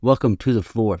Welcome to the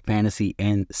Floor, Fantasy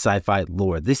and Sci-Fi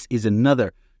Lore. This is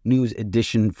another news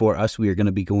edition for us. We are going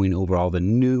to be going over all the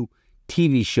new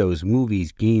TV shows,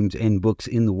 movies, games, and books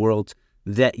in the world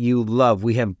that you love.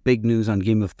 We have big news on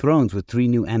Game of Thrones with 3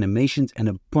 new animations and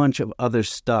a bunch of other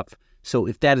stuff. So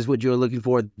if that is what you're looking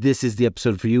for, this is the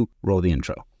episode for you. Roll the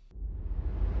intro.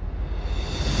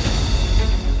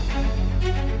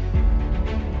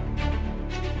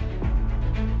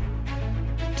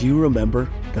 Do you remember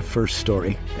the first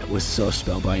story that was so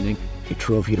spellbinding it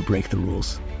drove you to break the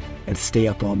rules and stay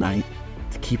up all night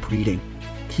to keep reading,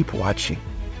 keep watching,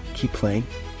 keep playing?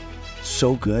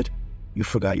 So good, you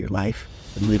forgot your life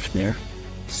and lived there?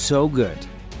 So good.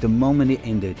 The moment it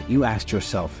ended, you asked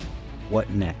yourself, what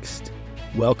next?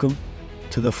 Welcome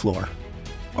to the Floor.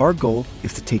 Our goal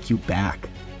is to take you back,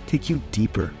 take you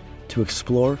deeper, to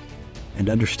explore and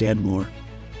understand more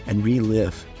and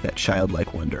relive that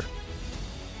childlike wonder.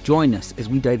 Join us as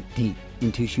we dive deep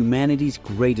into humanity's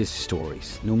greatest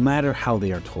stories, no matter how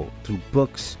they are told, through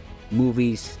books,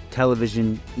 movies,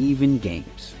 television, even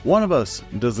games. One of us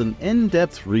does an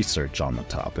in-depth research on the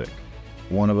topic.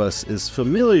 One of us is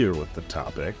familiar with the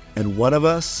topic. And one of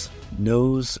us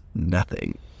knows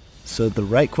nothing. So the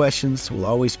right questions will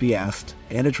always be asked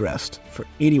and addressed for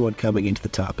anyone coming into the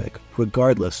topic,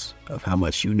 regardless of how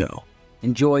much you know.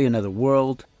 Enjoy another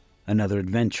world, another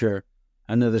adventure,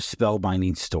 another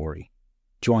spellbinding story.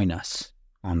 Join us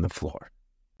on the Floor.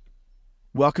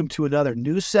 Welcome to another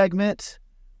news segment.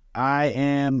 I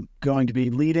am going to be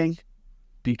leading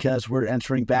because we're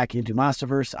entering back into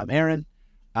Monsterverse. I'm Aaron.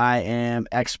 I am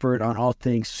expert on all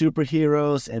things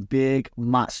superheroes and big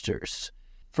monsters.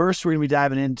 First, we're going to be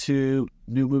diving into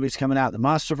new movies coming out in the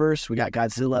Monsterverse. We got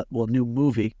Godzilla, new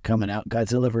movie coming out,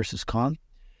 Godzilla vs. Kong.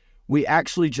 We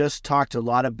actually just talked a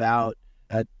lot about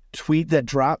a tweet that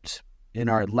dropped in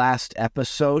our last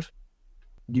episode.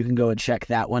 You can go and check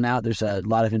that one out. There's a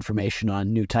lot of information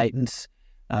on new Titans.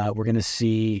 We're going to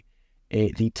see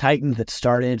the Titan that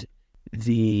started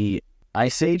the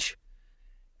Ice Age,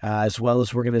 as well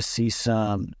as we're going to see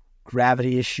some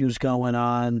gravity issues going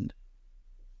on.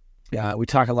 We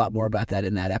talk a lot more about that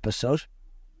in that episode.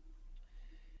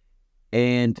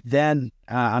 And then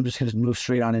I'm just going to move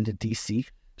straight on into DC.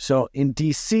 So in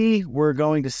DC, we're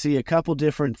going to see a couple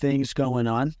different things going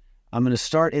on. I'm going to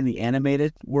start in the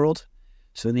animated world.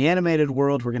 So in the animated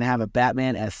world, we're going to have a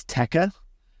Batman Azteca.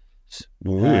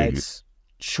 It's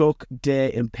Choque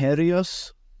de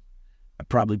Imperios. I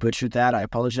probably butchered that. I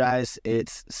apologize.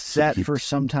 It's set for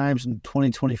sometimes in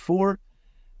 2024.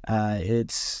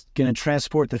 It's going to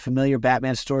transport the familiar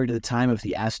Batman story to the time of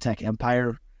the Aztec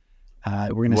Empire.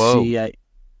 We're going to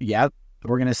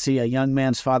we're going to see a young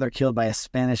man's father killed by a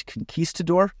Spanish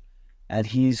conquistador. And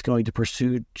he's going to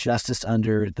pursue justice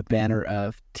under the banner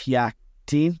of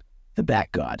Tiactin, the Bat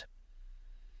God.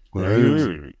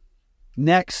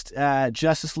 Next,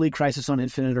 Justice League Crisis on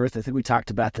Infinite Earth. I think we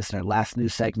talked about this in our last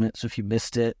news segment, so if you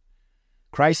missed it,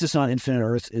 Crisis on Infinite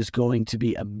Earth is going to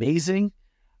be amazing.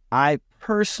 I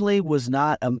personally was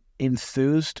not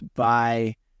enthused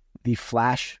by the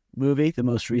Flash movie, the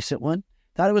most recent one.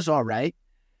 Thought it was all right.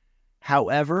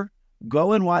 However,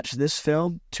 go and watch this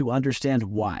film to understand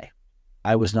why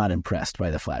I was not impressed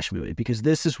by the Flash movie, because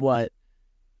this is what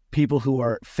people who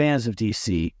are fans of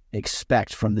DC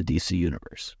expect from the DC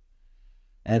universe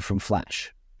and from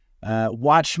Flash.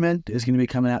 Watchmen is going to be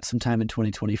coming out sometime in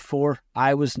 2024.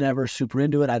 I was never super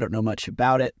into it. I don't know much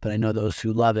about it, but I know those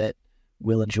who love it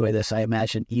will enjoy this. I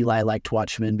imagine Eli liked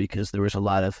Watchmen because there was a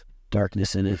lot of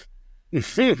darkness in it.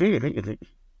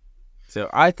 So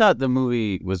I thought the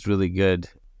movie was really good.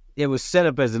 It was set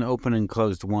up as an open and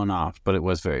closed one-off, but it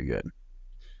was very good.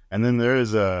 And then there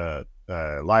is a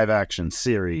live-action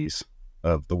series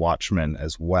of The Watchmen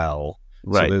as well.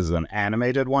 Right. So this is an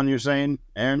animated one, you're saying,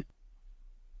 Aaron?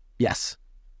 Yes.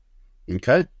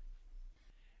 Okay.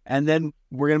 And then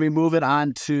we're going to be moving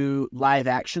on to live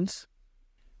actions.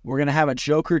 We're going to have a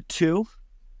Joker 2.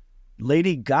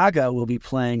 Lady Gaga will be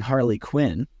playing Harley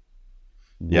Quinn.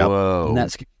 Yep. Whoa. And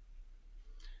that's...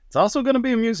 It's also going to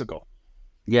be a musical.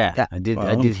 Yeah, I did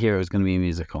hear it was going to be a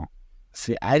musical.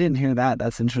 See, I didn't hear that.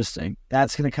 That's interesting.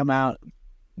 That's going to come out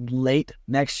late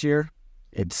next year.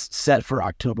 It's set for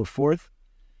October 4th.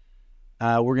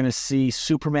 We're going to see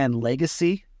Superman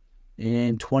Legacy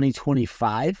in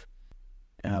 2025.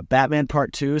 Batman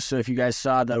Part 2. So if you guys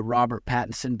saw the Robert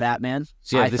Pattinson Batman,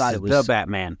 So yeah, this is the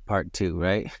Batman Part 2,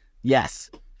 right? Yes.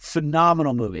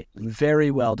 Phenomenal movie.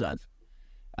 Very well done.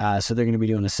 So they're going to be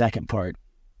doing a second part.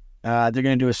 They're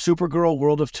going to do a Supergirl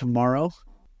World of Tomorrow.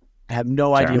 I have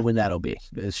no idea when that'll be.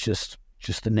 It's just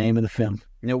the name of the film.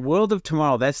 World of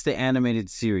Tomorrow, that's the animated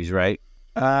series, right?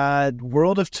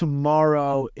 World of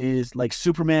Tomorrow is like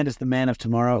Superman is the Man of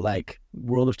Tomorrow. Like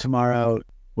World of Tomorrow.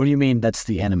 What do you mean? That's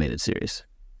the animated series.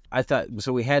 I thought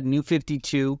so. We had New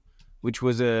 52, which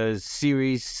was a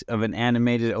series of an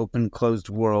animated open closed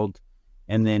world,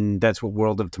 and then that's what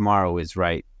World of Tomorrow is,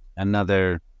 right?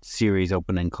 Another series,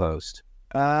 open and closed.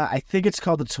 I think it's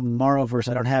called the Tomorrowverse.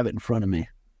 I don't have it in front of me.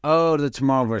 Oh, the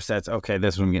Tomorrowverse. That's okay.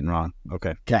 That's what I'm getting wrong.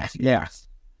 Okay. Okay, yeah.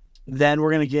 Then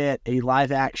we're gonna get a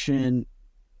live action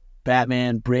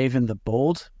Batman Brave and the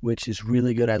Bold, which is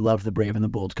really good. I love the Brave and the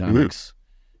Bold comics.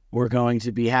 We're going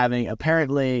to be having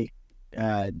apparently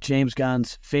James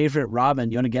Gunn's favorite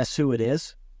Robin. You want to guess who it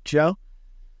is, Joe?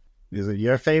 Is it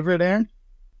your favorite, Aaron?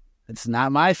 It's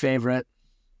not my favorite.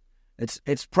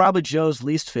 It's probably Joe's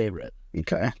least favorite.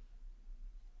 Okay.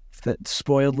 That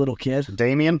spoiled little kid,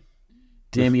 Damian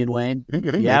Wayne.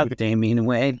 Yeah, Damian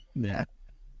Wayne. Yeah,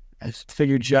 I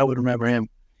figured Joe would remember him.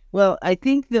 Well, I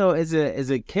think though, as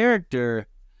a character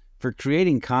for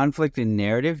creating conflict and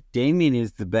narrative, Damian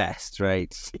is the best,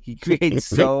 right? He creates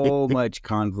so much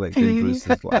conflict in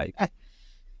Bruce's life,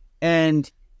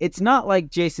 and it's not like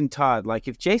Jason Todd. Like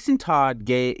if Jason Todd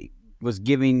was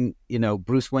giving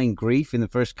Bruce Wayne grief in the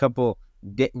first couple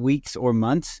weeks or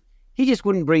months, he just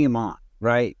wouldn't bring him on,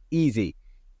 right? Easy.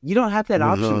 You don't have that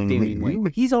option with Damian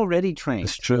Wayne. He's already trained.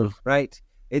 It's true, right?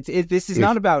 This is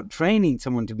not about training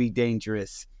someone to be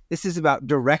dangerous. This is about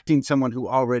directing someone who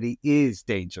already is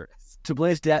dangerous. To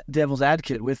play devil's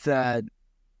advocate with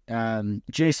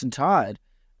Jason Todd,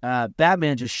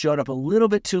 Batman just showed up a little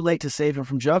bit too late to save him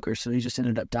from Joker, so he just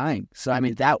ended up dying. So, I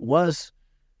mean, that was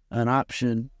an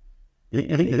option.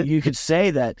 You could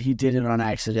say that he did it on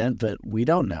accident, but we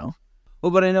don't know.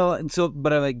 Well, but I know,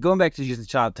 but I'm like, going back to Jason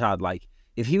Todd, like,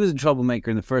 if he was a troublemaker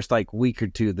in the first, week or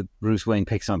two, that Bruce Wayne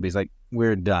picks him up, he's like,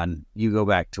 we're done. You go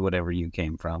back to whatever you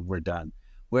came from. We're done.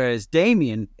 Whereas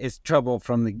Damian is trouble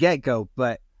from the get-go,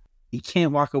 but he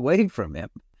can't walk away from him.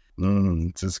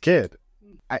 It's his kid.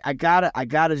 I gotta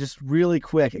just really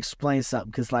quick explain something,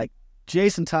 because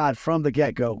Jason Todd from the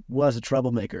get-go was a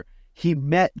troublemaker. He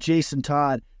met Jason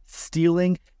Todd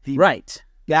stealing the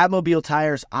Batmobile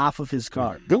tires off of his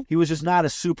car. He was just not a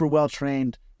super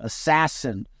well-trained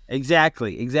assassin.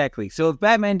 Exactly. So if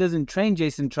Batman doesn't train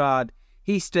Jason Todd,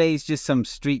 he stays just some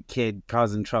street kid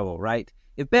causing trouble, right?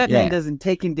 If Batman doesn't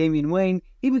take in Damian Wayne,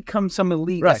 he becomes some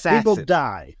elite assassin. People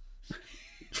die.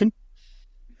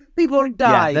 People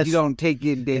die if you don't take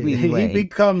in Damian Wayne. He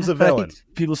becomes a villain. Right?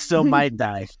 People still might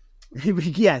die.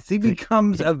 Yes, he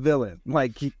becomes a villain.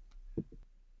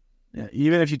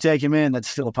 Even if you take him in, that's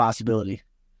still a possibility.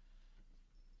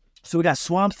 So we got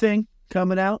Swamp Thing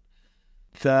coming out.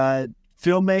 The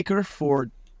filmmaker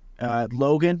for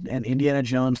Logan and Indiana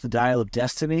Jones, The Dial of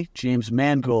Destiny, James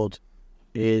Mangold,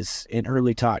 is in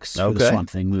early talks for the Swamp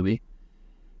Thing movie.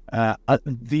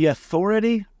 The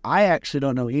Authority, I actually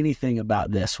don't know anything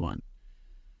about this one.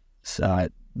 So I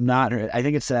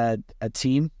think it's a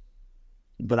team,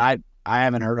 but I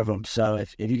haven't heard of them. So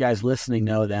if you guys listening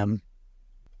know them,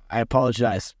 I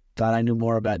apologize. Thought I knew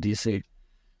more about DC.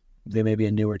 They may be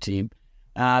a newer team.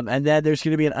 And then there's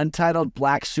going to be an untitled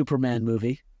Black Superman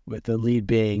movie with the lead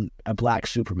being a Black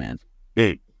Superman.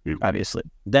 Obviously.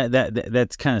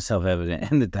 That's kind of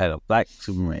self-evident in the title, Black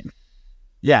Superman.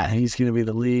 Yeah, he's going to be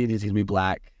the lead. He's going to be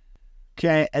black.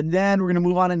 Okay, and then we're going to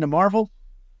move on into Marvel.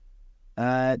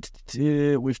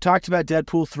 We've talked about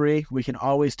Deadpool 3. We can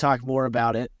always talk more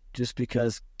about it just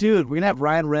because, dude, we're going to have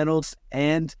Ryan Reynolds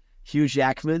and Hugh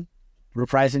Jackman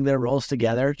reprising their roles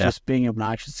together, just being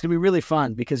obnoxious. It's going to be really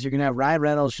fun because you're going to have Ryan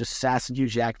Reynolds just sassing Hugh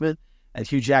Jackman, and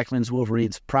Hugh Jackman's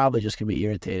Wolverine's probably just going to be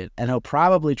irritated. And he'll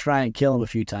probably try and kill him a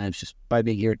few times just by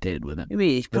being irritated with him. I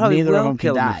mean, he probably will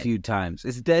kill him a few times.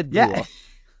 It's Deadpool.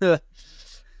 Yeah.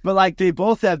 But they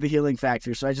both have the healing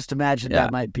factor, so I just imagine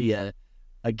that might be a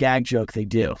gag joke they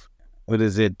do. What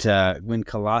is it? When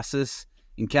Colossus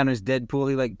encounters Deadpool,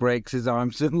 he breaks his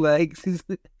arms and legs,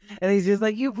 and he's just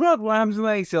like, "You broke my arms and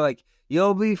legs." So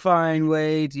 "You'll be fine,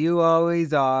 Wade. You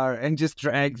always are," and just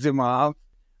drags him off.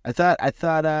 I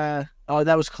thought. Oh,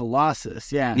 that was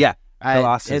Colossus. Yeah. Yeah.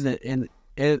 Colossus. In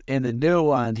the new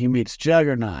one, he meets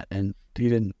Juggernaut, and he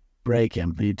didn't break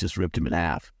him. He just ripped him in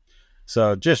half.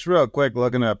 So just real quick,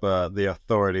 looking up the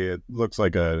Authority, it looks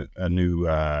like a new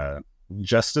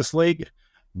Justice League,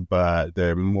 but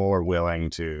they're more willing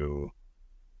to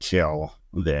kill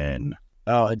than...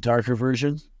 Oh, a darker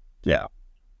version? Yeah.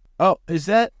 Oh, is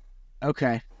that...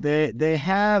 Okay. They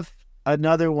have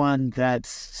another one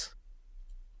that's...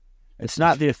 It's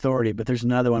not the Authority, but there's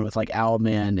another one with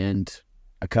Owlman and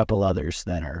a couple others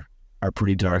that are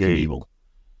pretty dark and evil.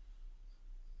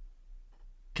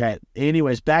 Okay.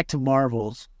 Anyways, back to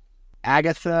Marvels.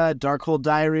 Agatha, Darkhold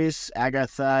Diaries.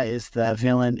 Agatha is the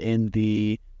villain in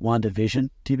the WandaVision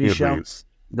TV show.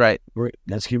 Right.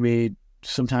 That's going to be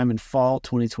sometime in fall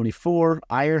 2024.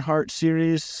 Ironheart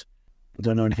series. I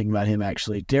don't know anything about him,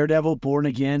 actually. Daredevil, Born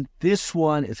Again. This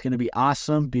one is going to be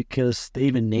awesome because they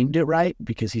even named it right,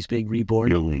 because he's being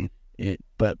reborn.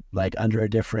 But like under a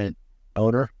different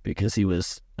owner, because he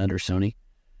was under Sony.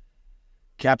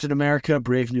 Captain America,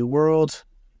 Brave New World,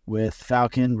 with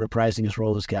Falcon reprising his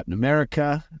role as Captain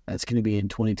America. That's going to be in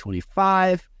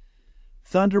 2025.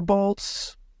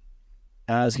 Thunderbolts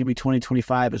is going to be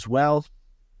 2025 as well.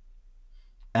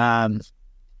 And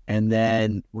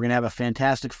then we're going to have a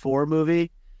Fantastic Four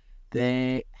movie.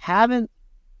 They haven't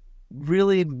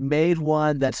really made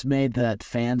one that's made the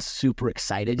fans super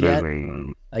excited yet.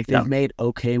 Like, they've made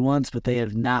okay ones, but they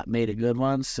have not made a good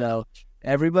one. So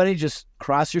everybody just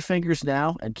cross your fingers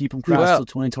now and keep them crossed till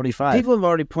 2025. People have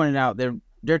already pointed out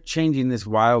they're changing this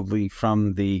wildly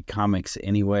from the comics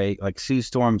anyway. Like, Sue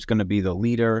Storm's going to be the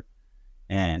leader.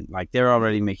 And, like, they're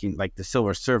already making, like, the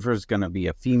Silver Surfer's going to be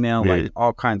a female, like,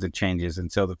 all kinds of changes. And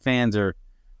so the fans are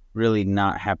really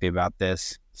not happy about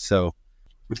this. So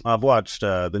I've watched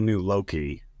the new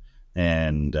Loki,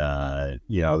 and,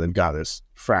 they've got this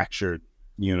fractured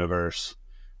universe,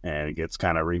 and it gets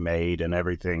kind of remade and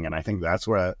everything. And I think that's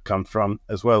where it comes from,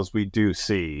 as well as we do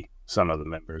see some of the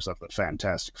members of the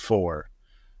Fantastic Four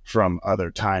from other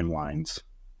timelines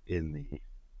in the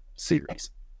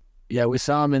series. Yeah, we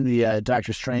saw him in the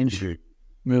Doctor Strange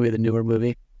movie, the newer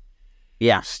movie.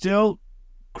 Yeah. Still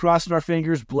crossing our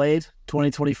fingers, Blade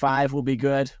 2025 will be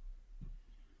good.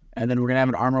 And then we're going to have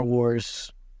an Armor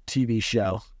Wars TV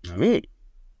show.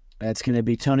 That's going to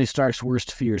be Tony Stark's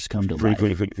worst fears come to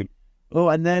life. Oh,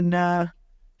 and then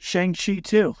Shang-Chi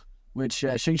 2, which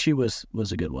Shang-Chi was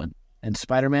a good one. And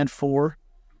Spider-Man 4.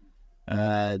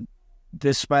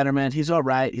 This Spider-Man, he's all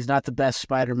right. He's not the best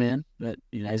Spider-Man, but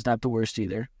he's not the worst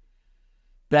either.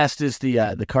 Best is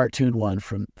the cartoon one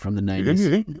from the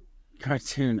 90s.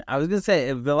 Cartoon. I was going to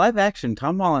say, the live action,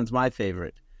 Tom Holland's my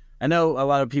favorite. I know a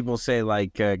lot of people say,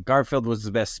 like, Garfield was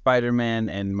the best Spider-Man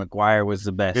and Maguire was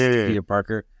the best Peter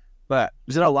Parker. But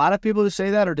is it a lot of people who say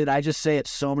that, or did I just say it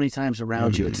so many times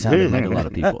around you it sounded like a lot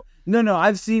of people? No,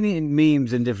 I've seen it in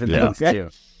memes and different things, too.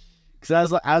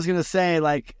 Because I was going to say,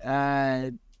 like...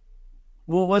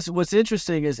 Well, what's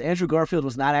interesting is Andrew Garfield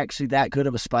was not actually that good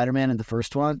of a Spider-Man in the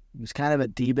first one. He was kind of a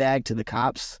D-bag to the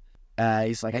cops.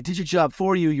 He's like, I did your job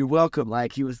for you. You're welcome.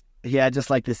 Like, he had just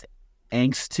like this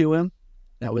angst to him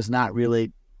that was not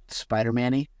really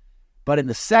Spider-Man-y. But in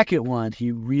the second one,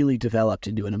 he really developed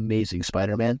into an amazing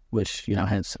Spider-Man, which,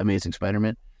 hence Amazing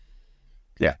Spider-Man.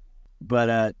 Yeah.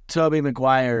 But Tobey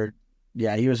Maguire,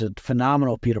 yeah, he was a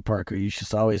phenomenal Peter Parker. He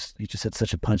just had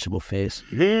such a punchable face.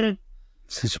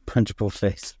 Such a punchable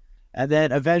face. And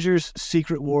then Avengers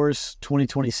Secret Wars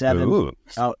 2027. Ooh.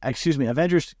 Oh, excuse me.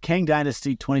 Avengers Kang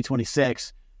Dynasty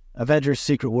 2026. Avengers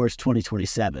Secret Wars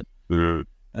 2027. And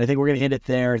I think we're going to end it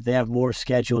there. They have more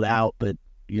scheduled out, but,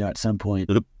 at some point,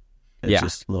 it's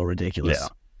just a little ridiculous. Yeah.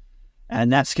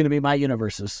 And that's going to be my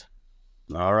universes.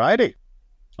 All righty.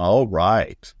 All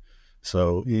right.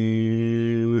 So,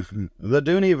 in the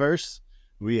Duneverse,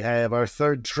 we have our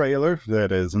third trailer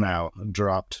that is now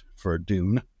dropped for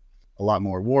Dune. A lot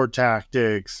more war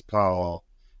tactics, Paul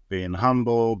being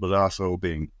humble, but also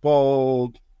being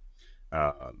bold.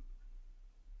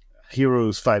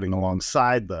 Heroes fighting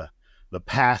alongside the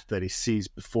path that he sees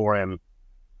before him.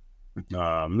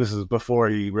 This is before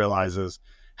he realizes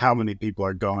how many people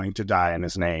are going to die in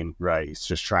his name, right? He's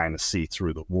just trying to see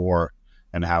through the war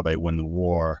and how they win the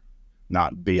war,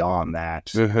 not beyond that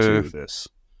to this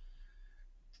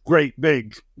great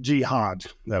big jihad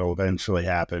that will eventually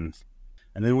happen.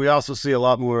 And then we also see a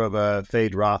lot more of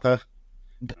Fade Rotha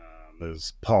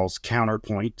as Paul's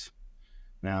counterpoint.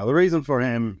 Now, the reason for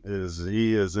him is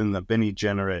he is in the Bene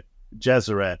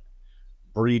Gesserit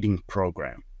breeding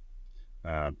program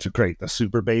to create the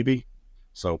super baby.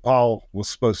 So Paul was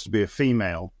supposed to be a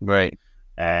female. Right.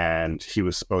 And he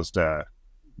was supposed to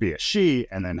be a she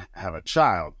and then have a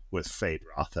child with Fade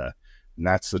Rotha. And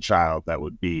that's the child that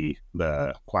would be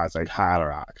the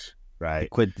Quasi-Haderach, right?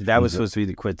 That was supposed to be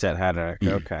the Kwisatz Haderach.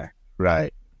 Okay.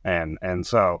 Right. And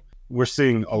so we're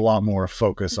seeing a lot more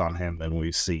focus on him than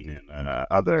we've seen in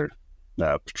other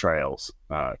portrayals,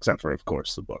 except for, of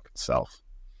course, the book itself.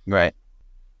 Right.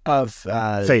 Of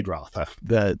Fade Rotha.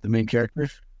 The main character?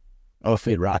 Oh,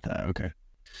 Fade Rotha. Okay.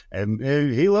 And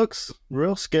he looks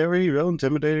real scary, real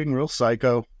intimidating, real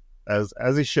psycho, as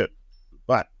he should.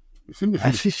 But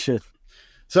as he should.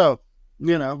 So,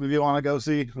 if you want to go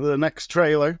see the next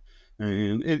trailer,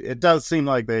 And it does seem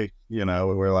like they,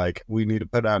 were like, we need to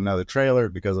put out another trailer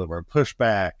because of our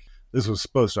pushback. This was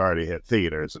supposed to already hit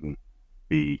theaters and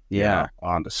be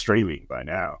on to streaming by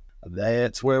now.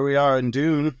 That's where we are in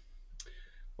Dune.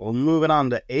 Well, moving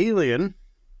on to Alien.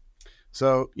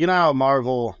 So, you know how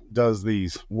Marvel does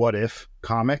these what if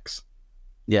comics?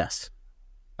 Yes.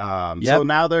 So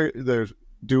now they're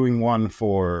doing one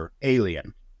for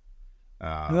Alien.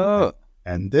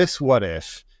 And this what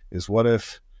if is what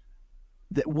if...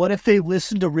 What if they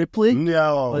listen to Ripley?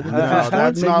 No,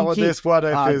 that's not what this what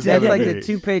if is. That's like a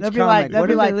 2-page comic.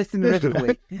 What if they listen to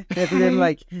Ripley? If they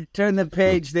like turn the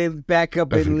page, they back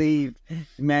up and leave.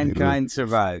 Mankind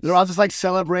survives. They're all just like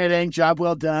celebrating, job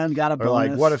well done, got a bonus. Or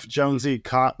like, what if Jonesy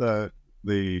caught the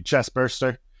chest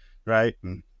burster, right,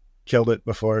 and killed it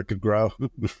before it could grow?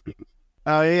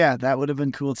 Oh yeah, that would have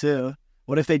been cool too.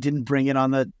 What if they didn't bring it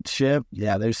on the ship?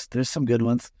 Yeah, there's some good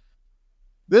ones.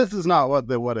 This is not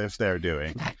what if they're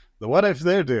doing. The what if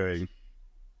they're doing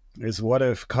is what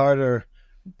if Carter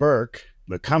Burke,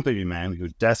 the company man who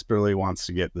desperately wants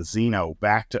to get the Xeno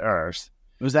back to Earth.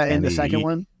 Was that in the second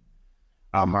one?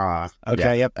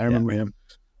 Okay, yep, I remember him.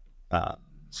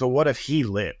 So what if he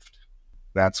lived?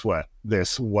 That's what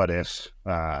this what if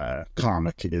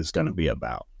comic is going to be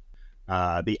about.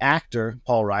 The actor,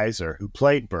 Paul Reiser, who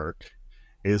played Burke,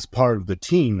 is part of the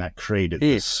team that created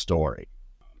this story.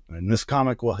 And this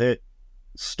comic will hit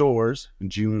stores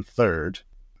June 3rd.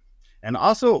 And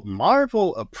also,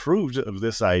 Marvel approved of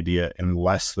this idea in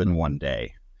less than one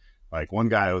day. Like, one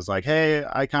guy was like, hey,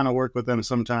 I kind of work with them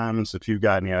sometimes. If you've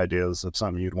got any ideas of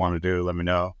something you'd want to do, let me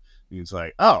know. And he's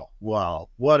like, oh,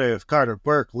 well, what if Carter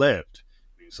Burke lived?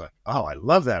 And he's like, oh, I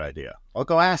love that idea. I'll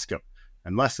go ask him.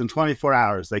 In less than 24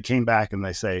 hours, they came back and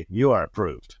they say, you are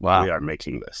approved. Wow. We are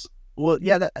making this. Well,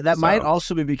 yeah, that might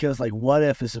also be because, like, what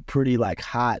if is a pretty, like,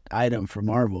 hot item for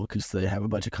Marvel because they have a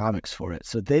bunch of comics for it.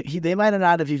 So they might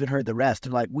not have even heard the rest.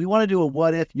 They're like, we want to do a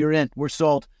what if, you're in, we're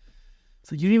sold.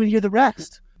 So you didn't even hear the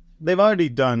rest. They've already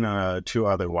done 2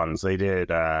 other ones. They did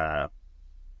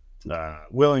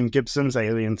William Gibson's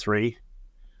Alien 3,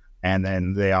 and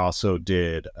then they also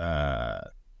did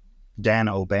Dan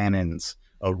O'Bannon's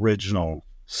original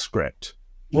script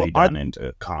done into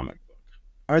a comic.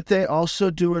 Aren't they also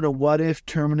doing a what if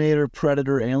Terminator,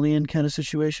 Predator, Alien kind of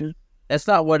situation? That's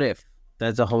not what if.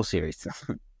 That's a whole series.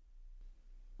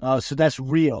 Oh, so that's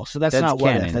real. So that's not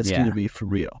canon, what if. That's going to be for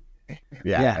real.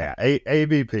 Yeah.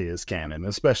 AVP is canon,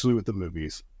 especially with the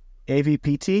movies.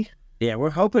 AVPT? Yeah, we're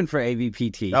hoping for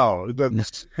AVPT. Oh,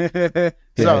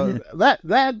 so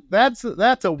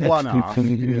that's a one-off.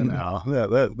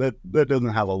 That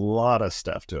doesn't have a lot of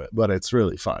stuff to it, but it's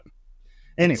really fun.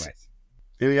 Anyways.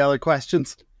 Any other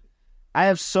questions? I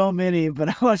have so many, but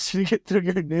I want you to get through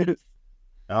your news.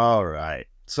 All right.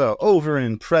 So over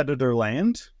in Predator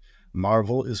Land,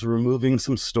 Marvel is removing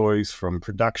some stories from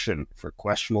production for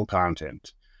questionable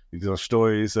content. These are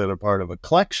stories that are part of a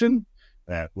collection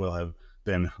that will have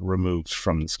been removed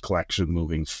from this collection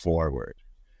moving forward.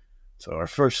 So our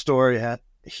first story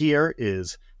here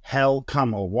is Hell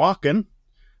Come A-Walkin'.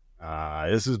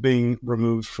 This is being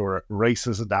removed for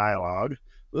racist dialogue.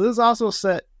 This is also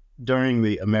set during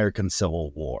the American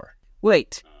Civil War.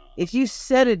 Wait, if you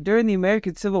said it during the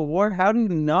American Civil War, how do you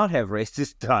not have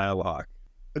racist dialogue?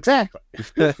 Exactly.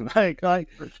 like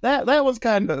that was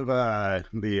kind of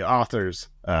the author's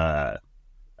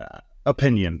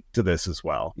opinion to this as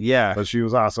well. Yeah. But she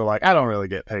was also like, I don't really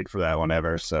get paid for that one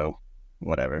ever, so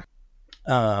whatever.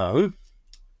 The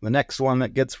next one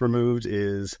that gets removed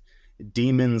is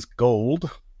Demon's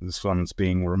Gold. This one's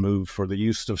being removed for the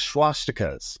use of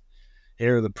swastikas.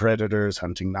 Here are the Predators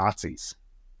hunting Nazis.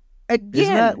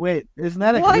 Again? Isn't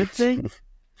that a good thing?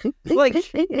 Like,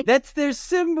 that's their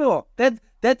symbol. That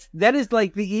is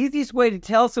like the easiest way to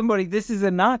tell somebody this is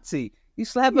a Nazi. You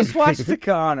slap a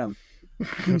swastika on them.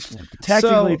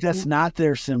 Technically, that's not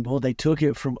their symbol. They took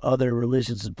it from other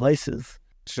religions and places.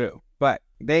 True, but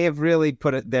they have really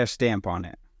put their stamp on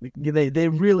it. They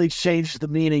really changed the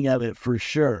meaning of it for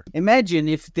sure. Imagine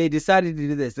if they decided to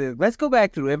do this. Let's go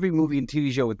back through every movie and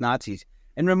TV show with Nazis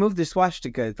and remove the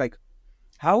swastika. It's like,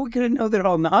 how are we going to know they're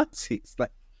all Nazis? Like,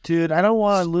 dude, I don't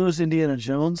want to lose Indiana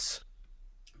Jones.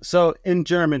 So in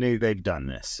Germany, they've done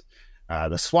this.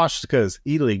 The swastika is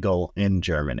illegal in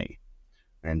Germany.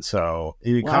 And so,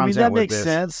 that makes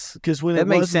sense because when that it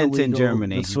makes was sense illegal, in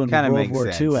Germany, that's when kind of World makes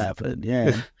War sense. II happened.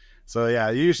 Yeah. So yeah,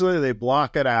 usually they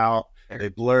block it out, they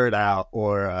blur it out,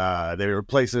 or they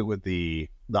replace it with the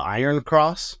Iron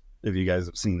Cross. If you guys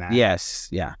have seen that, yes,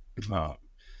 yeah.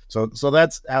 So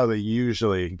that's how they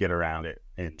usually get around it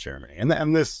in Germany,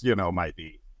 and this might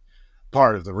be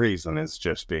part of the reason. It's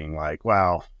just being like,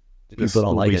 well, This People don't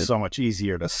will like be it. so much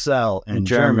easier to sell in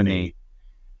Germany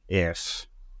if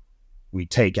we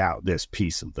take out this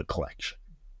piece of the collection.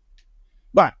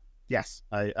 But yes,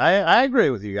 I agree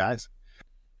with you guys.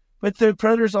 But the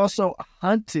Predator's also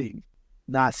hunting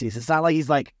Nazis. It's not like he's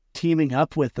like teaming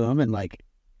up with them and like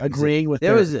agreeing with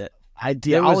There their was a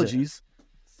ideologies.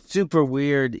 super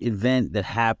weird event that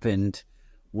happened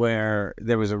where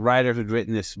there was a writer who'd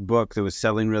written this book that was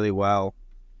selling really well.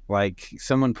 Like,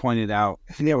 someone pointed out,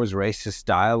 I think there was racist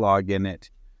dialogue in it.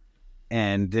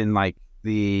 And then, like,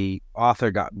 the author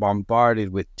got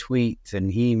bombarded with tweets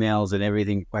and emails and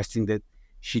everything requesting that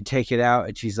she take it out.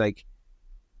 And she's like,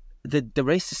 the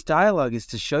racist dialogue is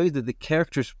to show you that the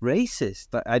character's racist.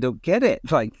 I don't get it.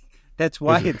 Like, that's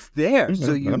why it's there.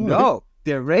 So you know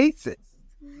they're racist.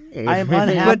 I am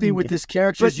unhappy with this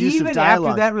character's But use even of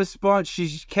dialogue. after that response,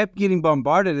 she kept getting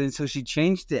bombarded, and so she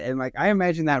changed it. And like, I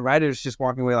imagine that writer's just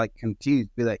walking away like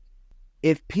confused, be like,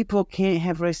 if people can't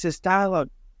have racist dialogue,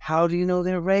 how do you know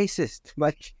they're racist?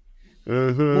 Like,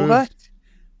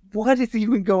 what is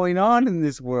even going on in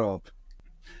this world?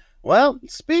 Well,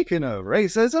 speaking of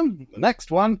racism, the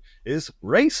next one is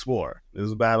Race War. This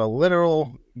is about a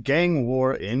literal gang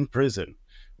war in prison,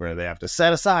 where they have to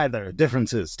set aside their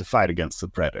differences to fight against the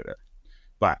Predator.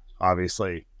 But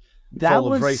obviously, That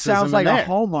full of one racism sounds like in a there.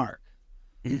 Hallmark.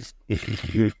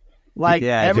 Like,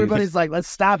 Yeah, I think everybody's like, let's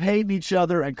stop hating each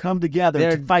other and come together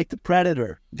They're- to fight the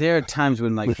Predator. There are times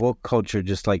when like woke culture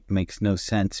just like makes no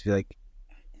sense. Be like,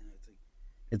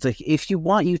 it's like, if you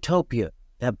want utopia,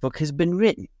 that book has been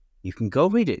written. You can go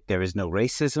read it. There is no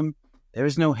racism. There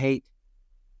is no hate.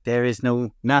 There is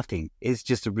no nothing. It's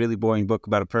just a really boring book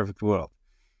about a perfect world.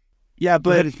 Yeah,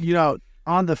 but, you know,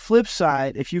 on the flip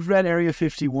side, if you've read Area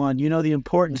 51, you know the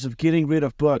importance of getting rid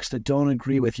of books that don't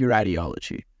agree with your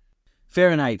ideology.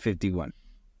 Fahrenheit 51.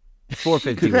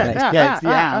 451. Yeah.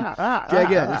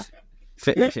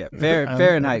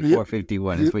 Fahrenheit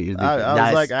 451 is what you're thinking. I was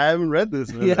Nice. like, I haven't read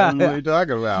this. What Yeah. are you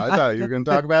talking about? I thought you were going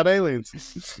to talk about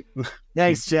aliens.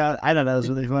 Thanks, John. I don't know. It was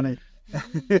really funny.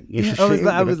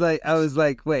 I was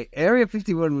like, wait, Area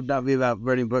 51 would not be about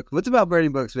burning books. What's about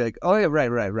burning books? Be like, oh yeah,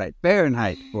 right.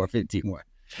 Fahrenheit 451.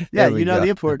 Yeah, There we you know go. the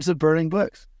importance of burning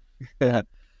books. Yeah,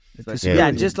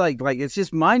 just like it's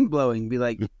just mind blowing. Be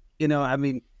like, you know, I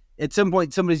mean, at some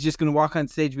point somebody's just gonna walk on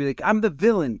stage and be like, I'm the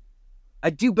villain. I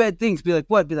do bad things. Be like,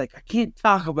 what? Be like, I can't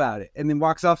talk about it, and then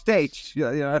walks off stage.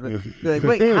 You know, be like,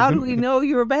 wait, how do we know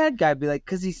you're a bad guy? Be like,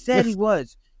 because he said he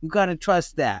was. You gotta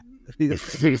trust that. Yeah,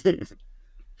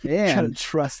 Yeah,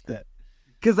 trust that.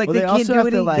 because like Well, they they can't also do have to,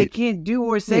 anything. They like- can't do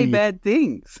or say bad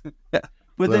things.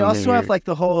 But they also have like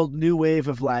the whole new wave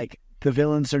of like the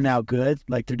villains are now good.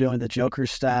 Like they're doing the Joker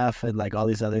stuff and like all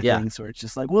these other Yeah. things where it's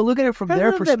just like, well, look at it from I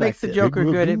their don't know if that perspective. makes the Joker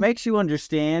good. It makes you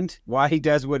understand why he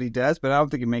does what he does, but I don't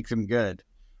think it makes him good.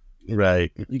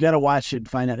 Right. You got to watch it and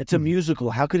find out. It's a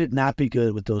musical. How could it not be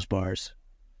good with those bars?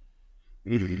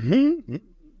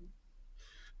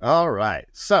 All right.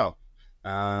 So,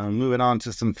 moving on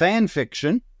to some fan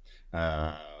fiction.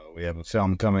 We have a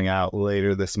film coming out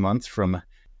later this month from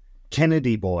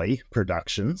Kennedy Boy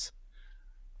Productions.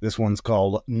 This one's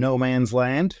called No Man's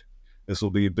Land. This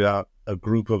will be about a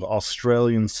group of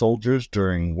Australian soldiers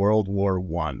during World War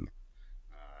One,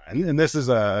 and this is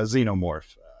a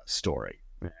xenomorph story.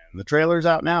 And the trailer's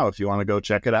out now if you want to go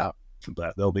check it out.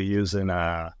 But they'll be using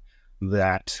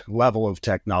that level of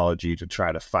technology to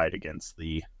try to fight against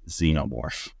the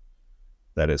xenomorph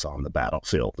that is on the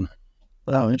battlefield.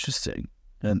 Oh, interesting.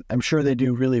 And I'm sure they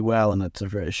do really well, and it's a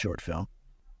very short film.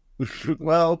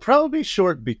 Well, probably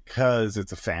short because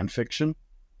it's a fan fiction.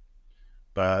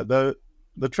 But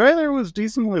the trailer was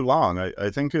decently long. I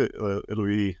think it'll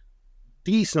be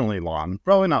decently long.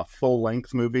 Probably not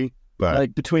full-length movie, but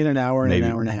Like between an hour and maybe.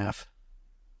 an hour and a half.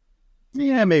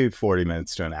 yeah, maybe 40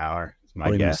 minutes to an hour is my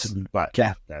 40 guess. minutes. But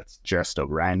Yeah. that's just a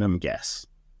random guess.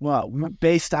 Well,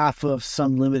 based off of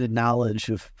some limited knowledge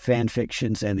of fan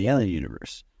fictions and the alien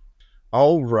universe.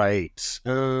 All right.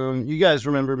 You guys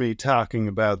remember me talking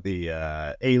about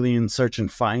the Alien Search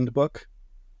and Find book?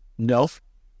 No.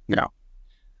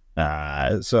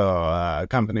 So a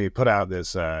company put out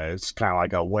this, it's kind of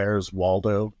like a Where's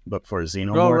Waldo, but for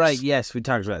xenomorphs. Oh, right. Yes, we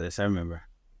talked about this. I remember.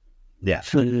 Yeah.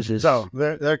 So So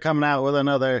they're coming out with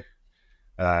another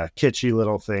kitschy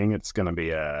little thing. It's going to be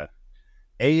A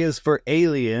is for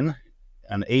Alien,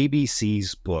 an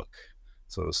ABC's book.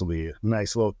 So this will be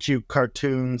nice little cute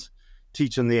cartoons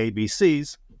teaching the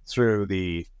ABCs through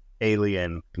the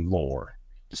alien lore.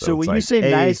 So when it's you like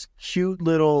say A- nice, cute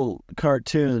little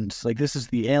cartoons, like this is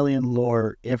the alien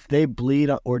lore, if they bleed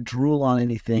or drool on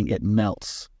anything, it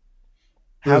melts.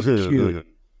 How cute.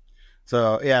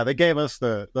 So yeah, they gave us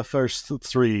the first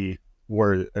three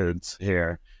words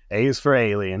here. A is for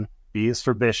alien, B is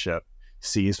for bishop,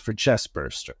 C is for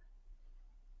chestburster.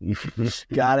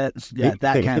 Got it. Yeah,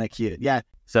 that kind of cute. Yeah.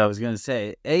 So I was going to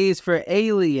say, A is for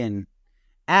alien,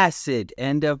 acid,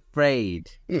 and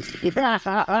afraid.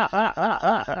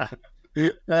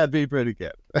 That'd be pretty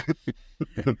good.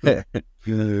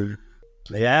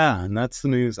 Yeah, and that's the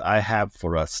news I have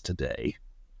for us today.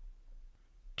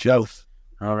 Joe.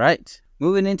 All right.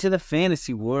 Moving into the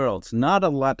fantasy world. Not a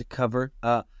lot to cover.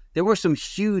 There were some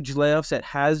huge layoffs at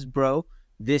Hasbro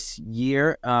this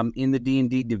year in the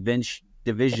D&D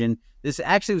division. This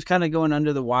actually was kind of going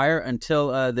under the wire until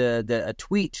a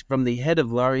tweet from the head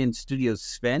of Larian Studios,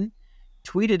 Sven,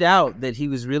 tweeted out that he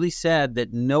was really sad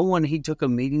that no one he took a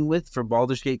meeting with for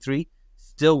Baldur's Gate 3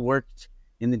 still worked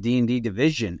in the D&D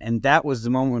division. And that was the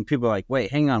moment when people were like,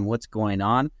 wait, hang on, what's going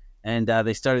on? And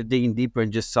they started digging deeper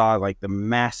and just saw like the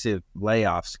massive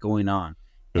layoffs going on.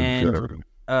 And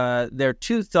there are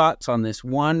two thoughts on this.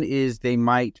 One is they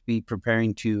might be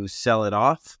preparing to sell it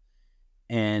off.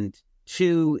 And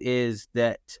two is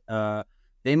that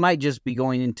they might just be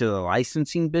going into the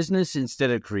licensing business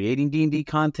instead of creating D&D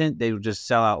content. They would just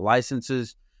sell out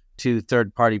licenses to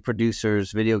third-party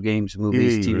producers, video games,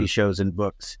 movies, TV shows, and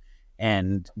books.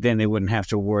 And then they wouldn't have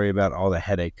to worry about all the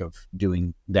headache of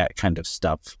doing that kind of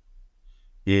stuff.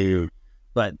 Yeah.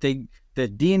 But the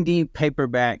D&D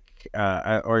paperback,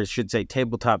 or I should say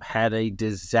tabletop, had a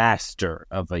disaster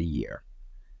of a year.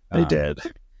 They did.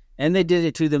 And they did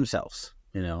it to themselves,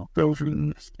 you know.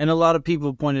 And a lot of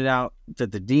people pointed out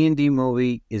that the D&D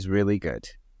movie is really good.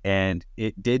 And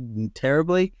it did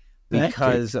terribly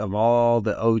because of all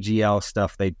the OGL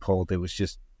stuff they pulled. It was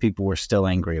just, people were still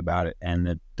angry about it,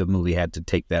 and the movie had to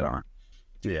take that on.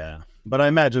 Yeah. But I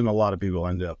imagine a lot of people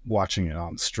end up watching it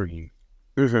on stream.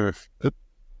 Yeah.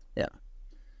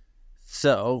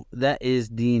 So that is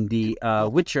D&D.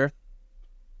 Witcher.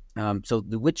 So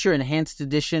the Witcher Enhanced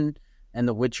Edition and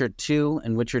the Witcher 2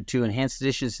 and Witcher 2 Enhanced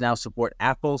Editions now support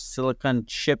Apple Silicon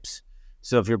chips.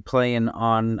 So if you're playing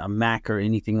on a Mac or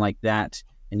anything like that,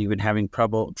 and you've been having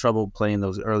trouble playing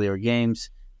those earlier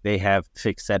games, they have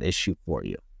fixed that issue for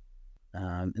you.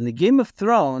 In the Game of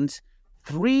Thrones,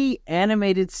 3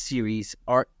 animated series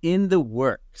are in the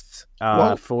works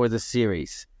for the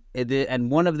series. And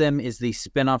one of them is the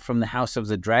spinoff from the House of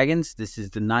the Dragons. This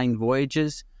is the 9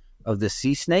 Voyages of the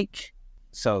Sea Snake.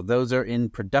 So those are in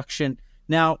production.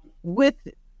 Now, with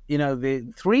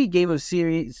the 3 Game of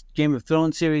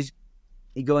Thrones series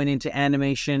going into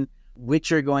animation,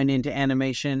 Witcher going into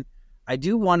animation, I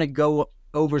do want to go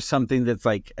over something that's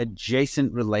like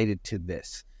adjacent related to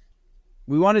this.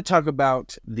 We want to talk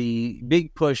about the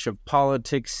big push of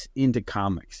politics into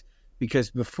comics,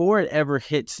 because before it ever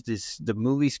hits the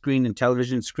movie screen and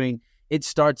television screen, it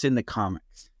starts in the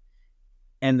comics,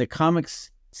 and the comics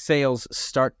sales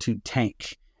start to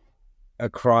tank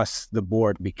across the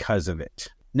board because of it.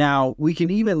 Now, we can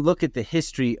even look at the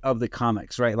history of the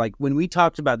comics, right? Like when we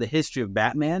talked about the history of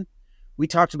Batman, we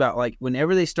talked about like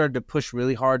whenever they started to push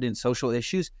really hard in social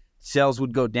issues, sales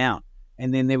would go down.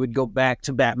 And then they would go back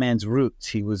to Batman's roots.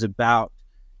 He was about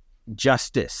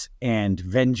justice and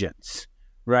vengeance,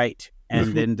 right?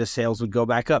 And then the sales would go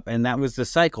back up. And that was the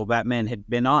cycle Batman had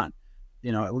been on,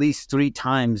 at least 3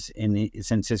 times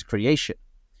since his creation.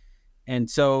 And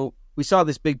so we saw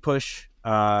this big push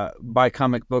by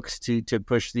comic books to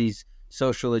push these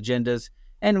social agendas.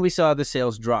 And we saw the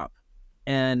sales drop.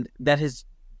 And that has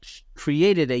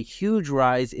created a huge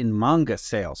rise in manga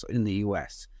sales in the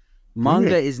U.S.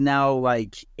 Manga is now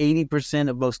like 80%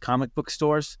 of most comic book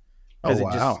stores because it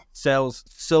just sells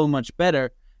so much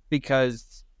better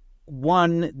because,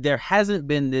 one, there hasn't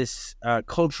been this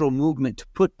cultural movement to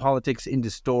put politics into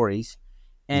stories,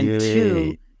 and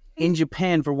two, in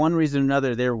Japan, for one reason or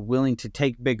another, they're willing to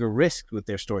take bigger risks with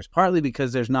their stories, partly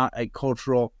because there's not a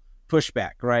cultural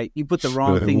pushback, right? You put the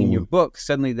wrong thing in your book,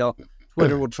 suddenly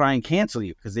Twitter will try and cancel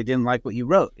you because they didn't like what you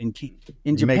wrote. In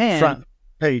Japan, make front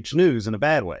page news in a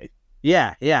bad way.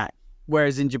 Yeah.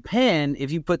 Whereas in Japan,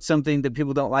 if you put something that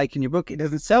people don't like in your book, it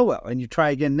doesn't sell well, and you try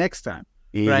again next time,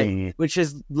 right? Which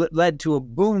has led to a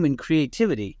boom in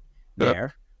creativity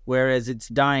there, whereas it's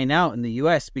dying out in the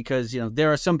U.S. because,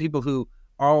 there are some people who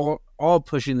are all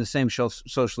pushing the same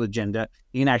social agenda.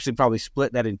 You can actually probably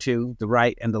split that in 2, the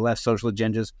right and the left social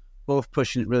agendas, both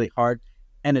pushing it really hard,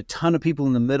 and a ton of people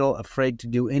in the middle afraid to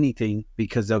do anything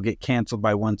because they'll get canceled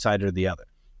by one side or the other.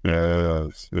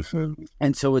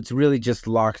 And so it's really just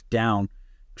locked down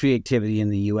creativity in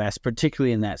the U.S.,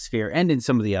 particularly in that sphere and in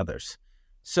some of the others.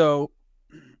 So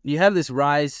you have this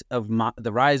rise of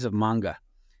the rise of manga.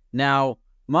 Now,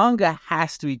 manga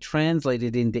has to be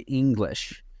translated into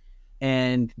English.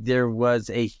 And there was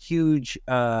a huge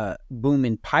boom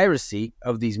in piracy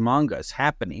of these mangas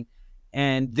happening.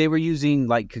 And they were using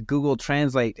like Google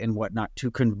Translate and whatnot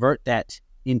to convert that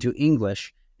into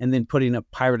English and then putting up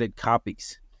pirated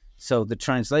copies. So the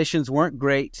translations weren't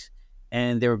great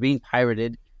and they were being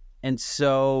pirated. And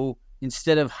so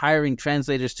instead of hiring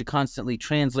translators to constantly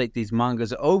translate these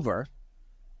mangas over,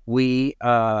 we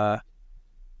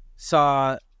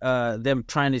saw them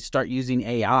trying to start using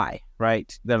AI,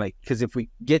 right? They're like, because if we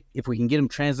can get them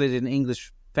translated in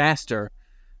English faster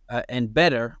and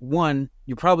better, one,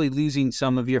 you're probably losing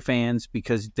some of your fans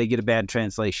because they get a bad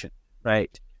translation,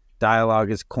 right? Dialogue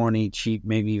is corny, cheap,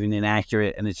 maybe even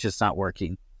inaccurate, and it's just not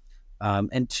working.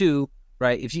 And two,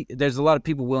 right, there's a lot of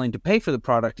people willing to pay for the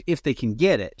product if they can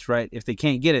get it, right? If they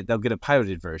can't get it, they'll get a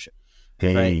pirated version,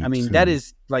 right? I mean, that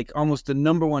is like almost the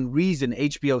number one reason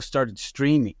HBO started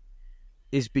streaming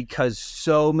is because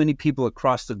so many people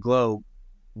across the globe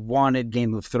wanted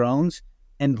Game of Thrones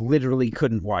and literally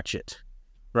couldn't watch it,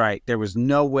 right? There was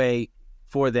no way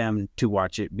for them to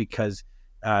watch it because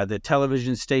the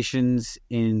television stations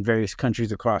in various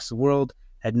countries across the world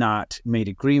had not made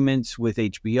agreements with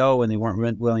HBO and they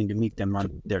weren't willing to meet them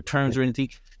on their terms or anything.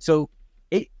 So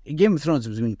Game of Thrones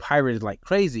was being pirated like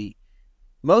crazy,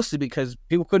 mostly because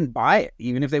people couldn't buy it,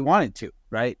 even if they wanted to,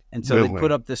 right? And so they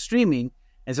put up the streaming.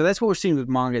 And so that's what we're seeing with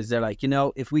manga is they're like,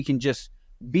 if we can just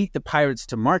beat the pirates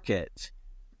to market,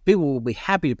 people will be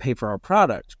happy to pay for our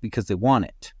product because they want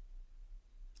it.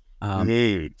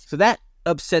 So that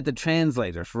upset the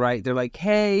translators, right? They're like,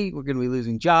 hey, we're going to be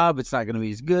losing job. It's not going to be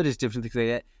as good as different things like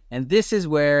that. And this is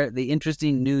where the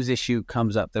interesting news issue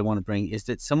comes up that I want to bring is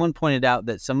that someone pointed out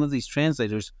that some of these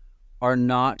translators are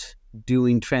not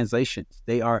doing translations.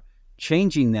 They are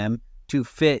changing them to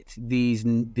fit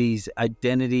these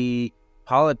identity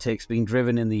politics being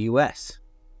driven in the U.S.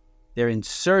 They're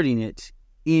inserting it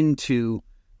into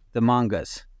the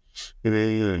mangas.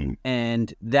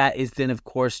 And that is then, of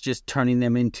course, just turning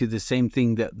them into the same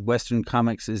thing that Western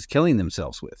comics is killing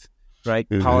themselves with, right?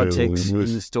 Politics in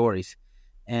the stories.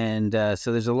 And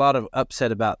so there's a lot of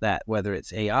upset about that, whether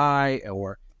it's AI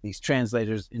or these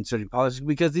translators inserting politics,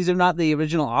 because these are not the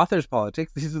original author's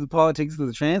politics. These are the politics of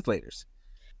the translators.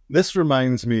 This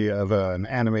reminds me of an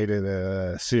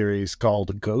animated series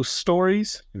called Ghost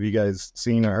Stories. Have you guys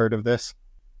seen or heard of this?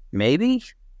 Maybe.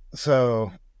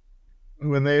 So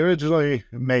when they originally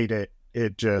made it,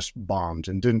 it just bombed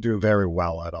and didn't do very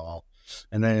well at all.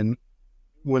 And then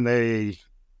when they,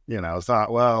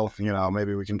 thought, well,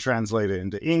 maybe we can translate it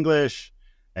into English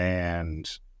and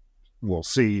we'll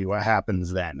see what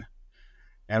happens then.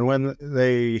 And when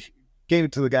they gave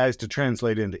it to the guys to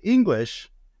translate into English,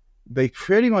 they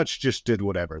pretty much just did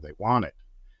whatever they wanted.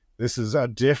 This is a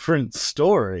different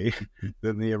story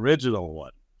than the original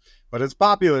one. But it's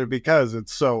popular because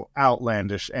it's so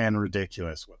outlandish and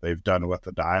ridiculous what they've done with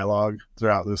the dialogue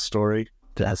throughout this story.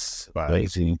 That's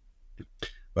crazy.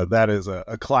 But that is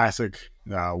a classic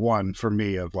one for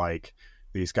me of like,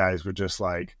 these guys were just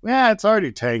like, yeah, it's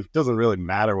already tanked. Doesn't really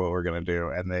matter what we're going to do.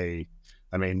 And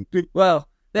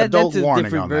that's a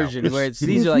different version where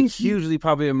these are like hugely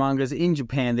popular mangas in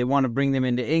Japan. They want to bring them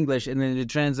into English. And then the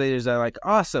translators are like,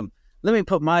 awesome. Let me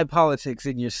put my politics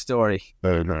in your story.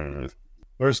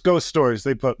 Whereas Ghost Stories,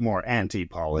 they put more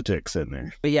anti-politics in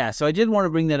there. But yeah, so I did want to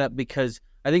bring that up because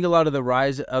I think a lot of the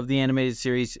rise of the animated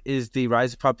series is the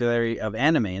rise of popularity of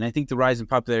anime. And I think the rise in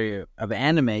popularity of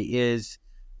anime is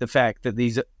the fact that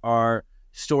these are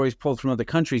stories pulled from other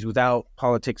countries without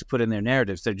politics put in their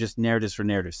narratives. They're just narratives for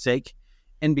narrative's sake.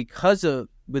 And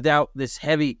without this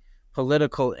heavy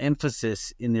political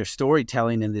emphasis in their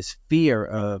storytelling and this fear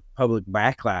of public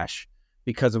backlash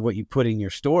because of what you put in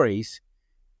your stories,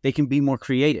 they can be more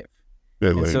creative.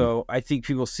 And so I think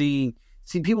people seeing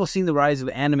the rise of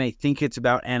anime think it's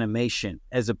about animation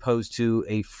as opposed to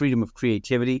a freedom of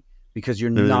creativity because you're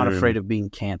not afraid of being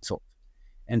canceled.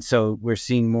 And so we're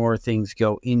seeing more things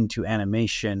go into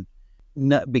animation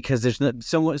because there's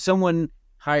someone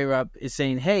higher up is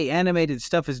saying, hey, animated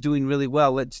stuff is doing really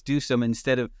well. Let's do some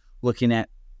instead of looking at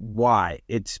why.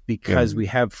 It's because we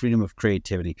have freedom of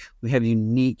creativity. We have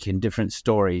unique and different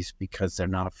stories because they're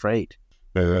not afraid.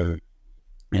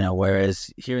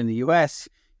 Whereas here in the U.S.,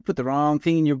 you put the wrong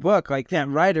thing in your book, like that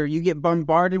writer, you get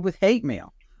bombarded with hate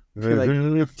mail. You're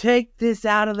like, take this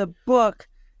out of the book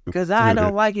because I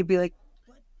don't like it. Be like,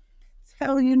 what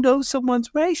the hell someone's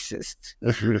racist?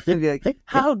 They'd be like,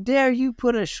 how dare you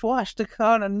put a swastika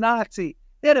on a Nazi?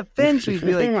 That offends me.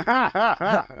 Be like,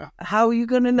 how are you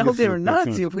going to know they're a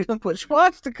Nazi if we don't put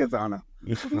swastikas on them?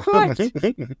 What?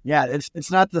 Yeah,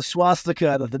 it's not the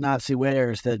swastika that the Nazi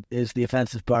wears that is the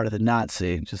offensive part of the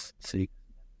Nazi. Just see.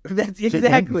 That's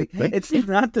exactly. It's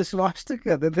not the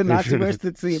swastika that the Nazi wears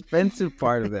that's the offensive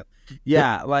part of it.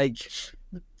 Yeah, like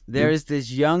there is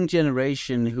this young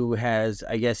generation who has,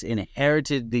 I guess,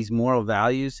 inherited these moral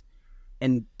values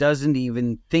and doesn't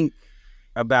even think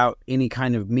about any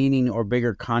kind of meaning or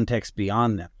bigger context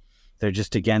beyond them. They're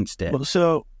just against it. Well,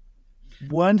 so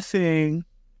one thing,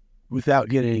 without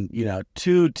getting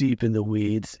too deep in the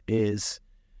weeds, is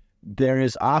there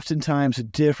is oftentimes a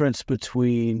difference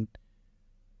between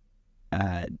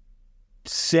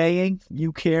saying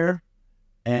you care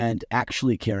and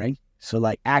actually caring. So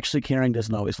like actually caring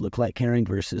doesn't always look like caring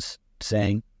versus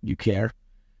saying you care.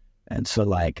 And so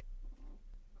like,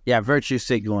 yeah, virtue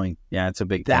signaling. Yeah, it's a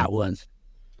big that thing. one.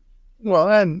 Well,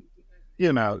 and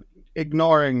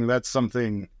ignoring that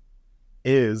something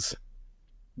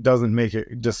doesn't make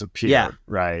it disappear. Yeah.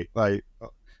 Right. Like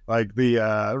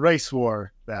the race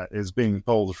war that is being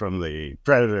pulled from the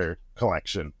Predator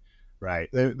collection. Right.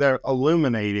 They're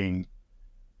illuminating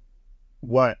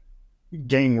what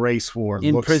gang race war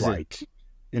In looks prison. like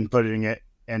in putting it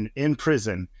in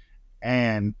prison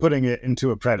and putting it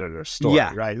into a Predator story.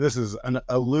 Yeah. Right. This is an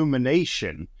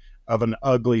illumination of an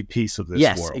ugly piece of this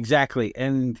Yes, world. exactly.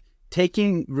 And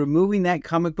removing that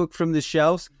comic book from the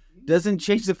shelves doesn't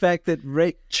change the fact that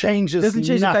Changes the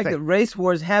fact nothing. that race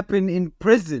wars happen in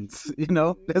prisons.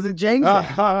 Doesn't change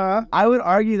that. I would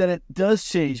argue that it does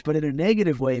change, but in a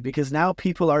negative way, because now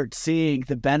people aren't seeing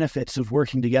the benefits of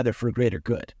working together for a greater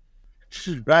good.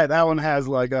 Right, that one has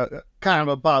like a kind of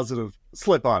a positive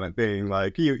slip on it, being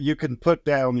like you can put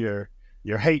down your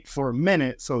hate for a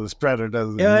minute, so this predator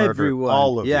doesn't murder Everyone.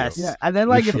 all of Yes. you. Yeah, and then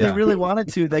like if Yeah. they really wanted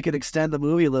to, they could extend the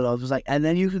movie a little. It was like, and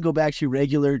then you could go back to your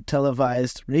regular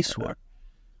televised race war.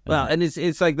 Well, and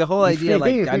it's like the whole idea,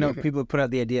 like I know people put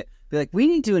out the idea, they're like, we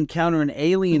need to encounter an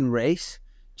alien race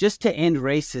just to end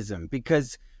racism,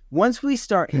 because once we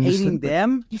start hating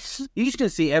them, you're just going to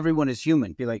see everyone as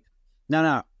human. Be like,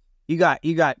 no, you got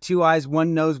 2 eyes,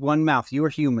 1 nose, 1 mouth. You're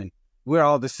human. We're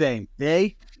all the same.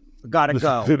 They gotta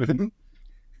go.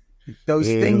 Those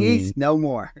thingies, no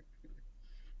more.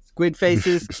 Squid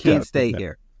faces can't stay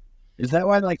here. Is that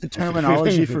why like the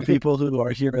terminology for people who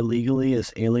are here illegally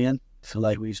is alien? So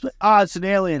like we just it's an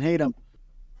alien, hate them.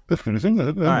 All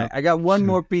right, I got one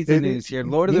more piece of news here.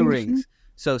 Lord of the Rings.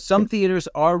 So some theaters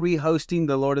are rehosting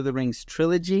the Lord of the Rings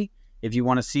trilogy. If you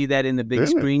want to see that in the big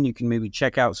screen, you can maybe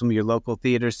check out some of your local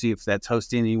theaters, see if that's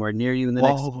hosting anywhere near you in the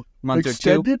next month or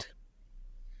two. Extended?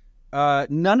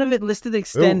 None of it listed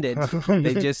extended.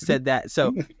 They just said that.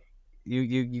 So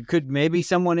you could, maybe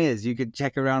someone is. You could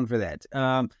check around for that.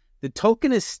 The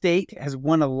Tolkien estate has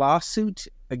won a lawsuit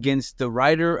against the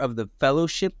writer of The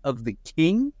Fellowship of the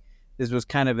King. This was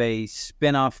kind of a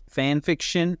spin-off fan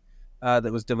fiction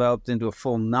that was developed into a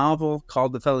full novel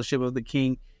called The Fellowship of the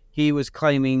King. He was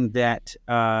claiming that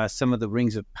some of the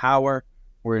Rings of Power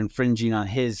were infringing on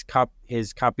his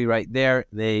copyright there.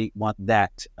 They want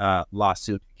that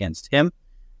lawsuit against him.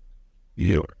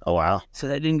 Yeah. Oh, wow. So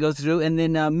that didn't go through. And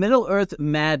then Middle-earth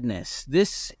Madness.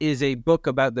 This is a book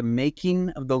about the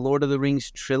making of the Lord of the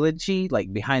Rings trilogy,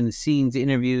 like behind-the-scenes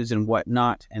interviews and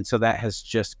whatnot. And so that has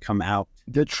just come out.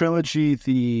 The trilogy,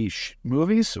 the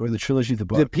movies, or the trilogy, the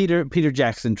book? The Peter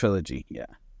Jackson trilogy, yeah.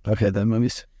 Okay, the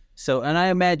movies. So, and I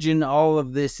imagine all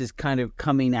of this is kind of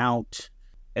coming out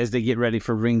as they get ready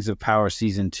for Rings of Power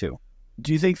Season 2.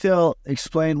 Do you think they'll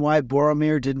explain why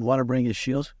Boromir didn't want to bring his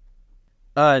shield?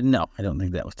 No, I don't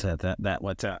think that was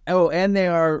that. Oh, and they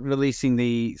are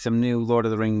releasing some new Lord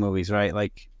of the Ring movies, right?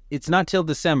 Like, it's not till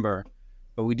December,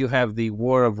 but we do have the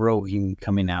War of Rohirrim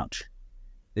coming out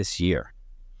this year.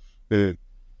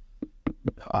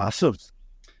 Awesome.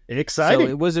 Exciting.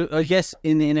 So it was, I guess,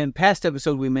 in a past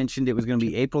episode we mentioned it was going to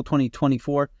be April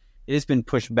 2024. It has been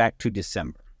pushed back to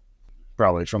December.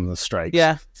 Probably from the strikes.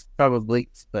 Yeah, probably,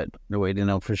 but no way to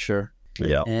know for sure.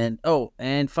 Yeah.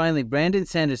 And finally, Brandon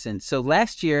Sanderson. So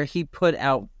last year he put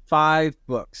out 5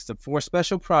 books, the 4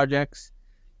 special projects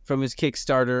from his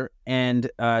Kickstarter,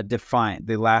 and Defiant,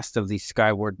 the last of the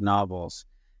Skyward novels.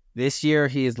 This year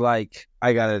he is like,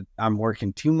 I'm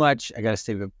working too much. I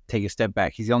gotta take a step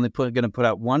back. He's only going to put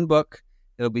out 1 book.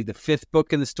 It'll be the 5th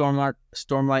book in the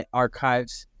Stormlight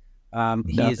Archives.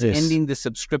 He is ending the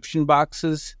subscription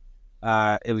boxes.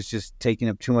 It was just taking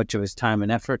up too much of his time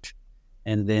and effort.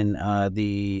 And then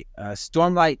the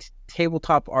Stormlight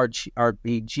Tabletop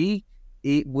RPG,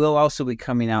 it will also be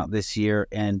coming out this year.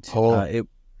 And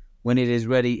when it is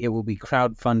ready, it will be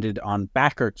crowdfunded on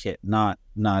BackerKit, not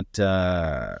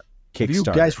Kickstarter. Have you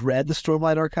guys read the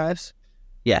Stormlight Archives?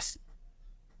 Yes.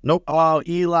 Nope. Oh,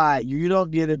 Eli, you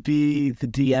don't get to be the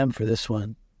DM for this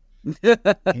one.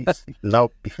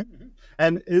 Nope.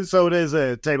 And so it is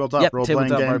a tabletop role-playing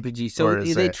game? RPG. So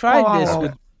they tried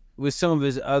this with some of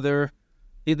his other...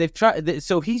 They've tried...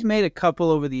 So he's made a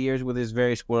couple over the years with his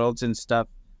various worlds and stuff.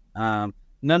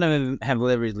 None of them have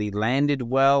literally landed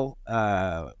well,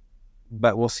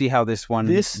 but we'll see how this one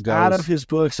goes. Out of his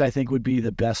books, I think would be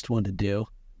the best one to do.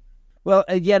 Well,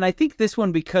 again, I think this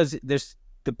one, because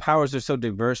the powers are so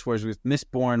diverse, whereas with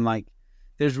Mistborn, like,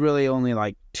 there's really only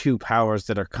like 2 powers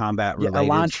that are combat related. Yeah,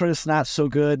 Elantris not so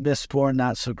good, Mistborn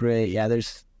not so great. Yeah,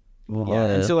 there's...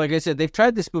 And so, like I said, they've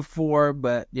tried this before,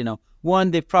 but,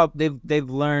 one, they've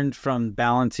learned from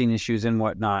balancing issues and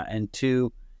whatnot, and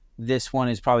 2, this one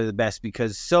is probably the best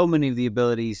because so many of the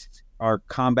abilities are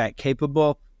combat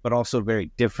capable, but also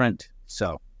very different.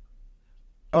 So,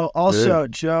 also,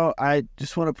 Joe, I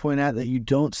just want to point out that you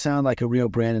don't sound like a real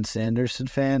Brandon Sanderson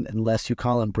fan unless you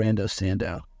call him Brando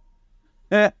Sando.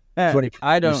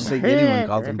 I don't think anyone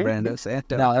calls him Brando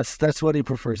Sando. No, that's what he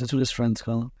prefers. That's what his friends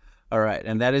call him. All right,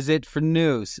 and that is it for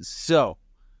news. So,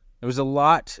 there was a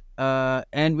lot,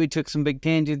 and we took some big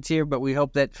tangents here, but we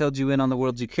hope that filled you in on the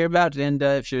worlds you care about, and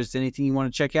if there's anything you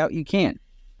want to check out, you can.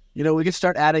 We could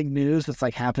start adding news that's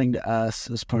like happening to us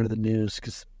as part of the news,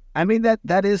 because, I mean,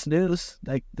 that is news.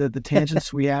 Like, the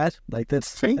tangents we had, like,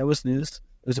 that was news.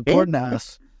 It was important to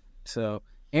us. So,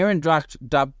 Aaron dropped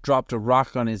a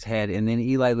rock on his head, and then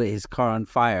Eli lit his car on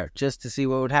fire just to see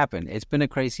what would happen. It's been a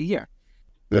crazy year.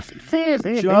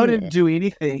 Joe didn't do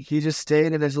anything. He just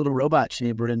stayed in his little robot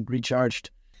chamber and recharged.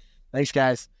 Thanks,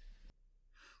 guys.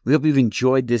 We hope you've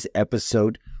enjoyed this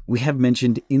episode. We have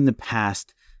mentioned in the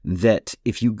past that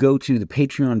if you go to the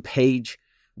Patreon page,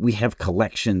 we have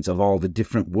collections of all the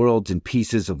different worlds and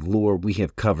pieces of lore we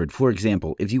have covered. For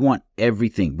example, if you want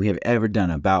everything we have ever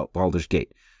done about Baldur's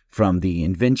Gate, from the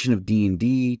invention of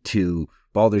D&D to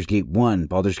Baldur's Gate 1,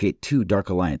 Baldur's Gate 2, Dark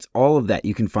Alliance, all of that,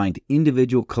 you can find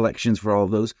individual collections for all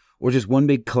of those, or just one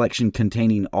big collection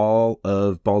containing all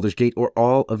of Baldur's Gate or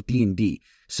all of D&D.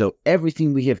 So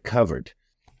everything we have covered,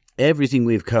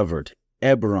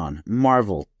 Eberron,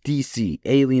 Marvel, DC,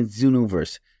 Aliens,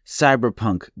 Xenoverse,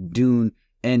 Cyberpunk, Dune,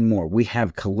 and more. We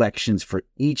have collections for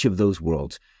each of those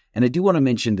worlds. And I do want to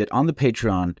mention that on the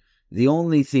Patreon, the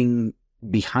only thing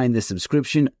behind the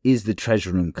subscription is the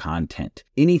Treasure Room content.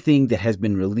 Anything that has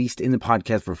been released in the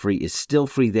podcast for free is still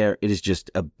free there. It is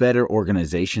just a better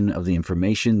organization of the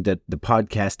information that the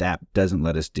podcast app doesn't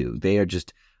let us do. They are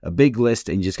just a big list,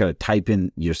 and you just got to type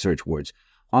in your search words.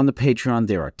 On the Patreon,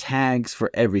 there are tags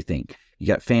for everything. You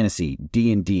got fantasy,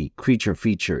 D&D, creature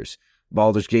features,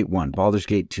 Baldur's Gate 1, Baldur's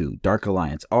Gate 2, Dark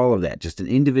Alliance, all of that. Just an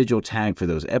individual tag for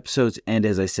those episodes. And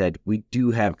as I said, we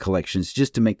do have collections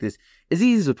just to make this as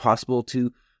easy as possible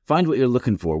to find what you're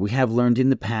looking for. We have learned in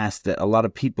the past that a lot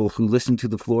of people who listen to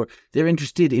The Floor, they're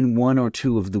interested in 1 or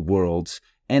 2 of the worlds,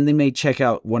 and they may check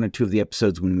out 1 or 2 of the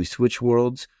episodes when we switch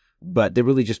worlds, but they're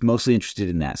really just mostly interested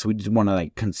in that. So we just want to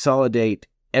consolidate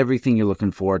everything you're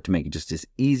looking for to make it just as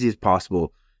easy as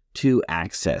possible to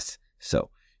access. So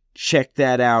check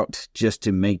that out just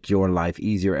to make your life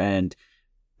easier. And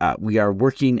we are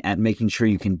working at making sure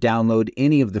you can download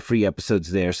any of the free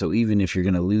episodes there. So even if you're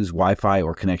going to lose Wi-Fi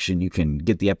or connection, you can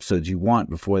get the episodes you want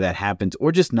before that happens,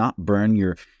 or just not burn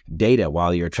your data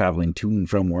while you're traveling to and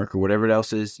from work or whatever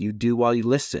else is you do while you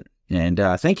listen. And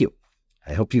thank you.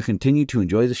 I hope you continue to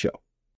enjoy the show.